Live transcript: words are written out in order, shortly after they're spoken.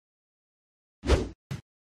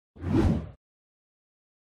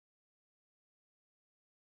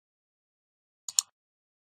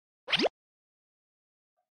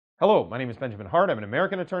Hello, my name is Benjamin Hart. I'm an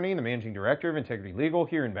American attorney and the Managing Director of Integrity Legal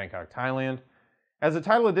here in Bangkok, Thailand. As the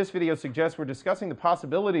title of this video suggests, we're discussing the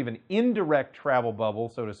possibility of an indirect travel bubble,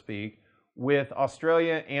 so to speak, with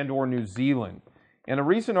Australia and or New Zealand. And a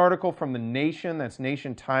recent article from The Nation, that's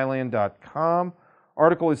nationthailand.com,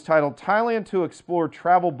 article is titled, Thailand to Explore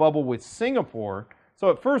Travel Bubble with Singapore.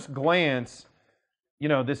 So at first glance,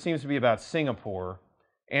 this seems to be about Singapore.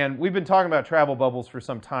 And we've been talking about travel bubbles for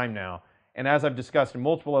some time now. And as I've discussed in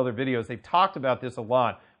multiple other videos, they've talked about this a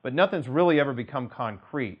lot, but nothing's really ever become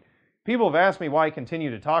concrete. People have asked me why I continue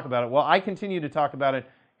to talk about it. Well, I continue to talk about it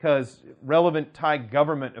because relevant Thai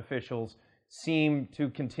government officials seem to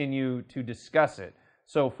continue to discuss it.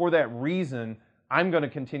 So for that reason, I'm going to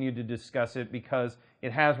continue to discuss it because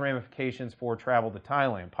it has ramifications for travel to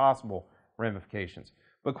Thailand, possible ramifications.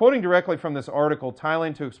 But quoting directly from this article,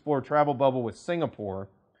 Thailand to Explore Travel Bubble with Singapore,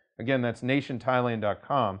 again, that's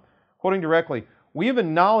nationthailand.com, quoting directly, we have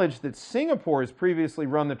acknowledged that Singapore has previously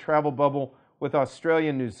run the travel bubble with Australia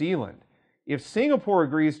and New Zealand. If Singapore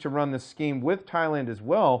agrees to run this scheme with Thailand as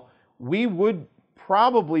well, we would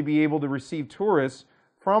probably be able to receive tourists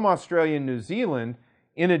from Australia and New Zealand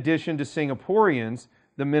in addition to Singaporeans,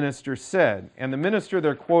 the minister said. And the minister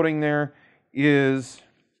they're quoting there is,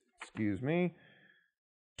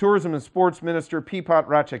 Tourism and Sports Minister Pipat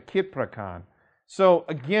Ratchakitprakarn. So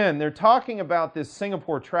again, they're talking about this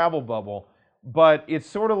Singapore travel bubble, but it's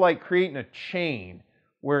sort of like creating a chain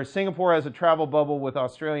where Singapore has a travel bubble with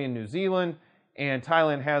Australia and New Zealand and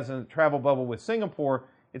Thailand has a travel bubble with Singapore.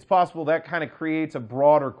 It's possible that kind of creates a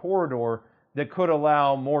broader corridor that could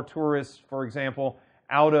allow more tourists, for example,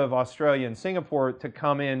 out of Australia and Singapore to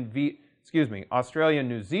come in via, Australia and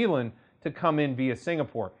New Zealand to come in via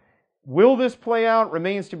Singapore. Will this play out?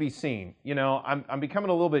 Remains to be seen. I'm becoming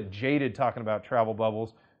a little bit jaded talking about travel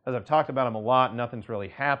bubbles, as I've talked about them a lot and nothing's really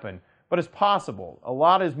happened. But it's possible. A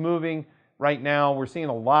lot is moving right now. We're seeing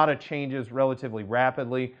a lot of changes relatively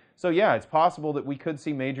rapidly. So yeah, it's possible that we could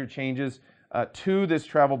see major changes to this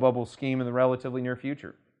travel bubble scheme in the relatively near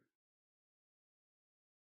future.